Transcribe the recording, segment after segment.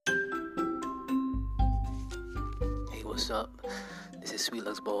what's up? This is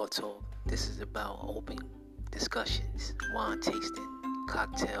SweetLuck's Ball Talk. This is about open discussions, wine tasting,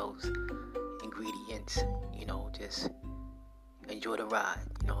 cocktails, ingredients, just enjoy the ride,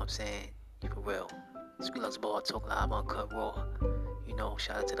 you know what I'm saying? For real. SweetLuck's Ball Talk live, Uncut, raw.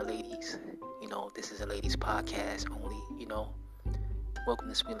 Shout out to the ladies. This is a ladies podcast only,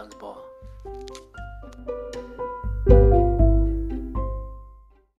 Welcome to SweetLuck's Ball.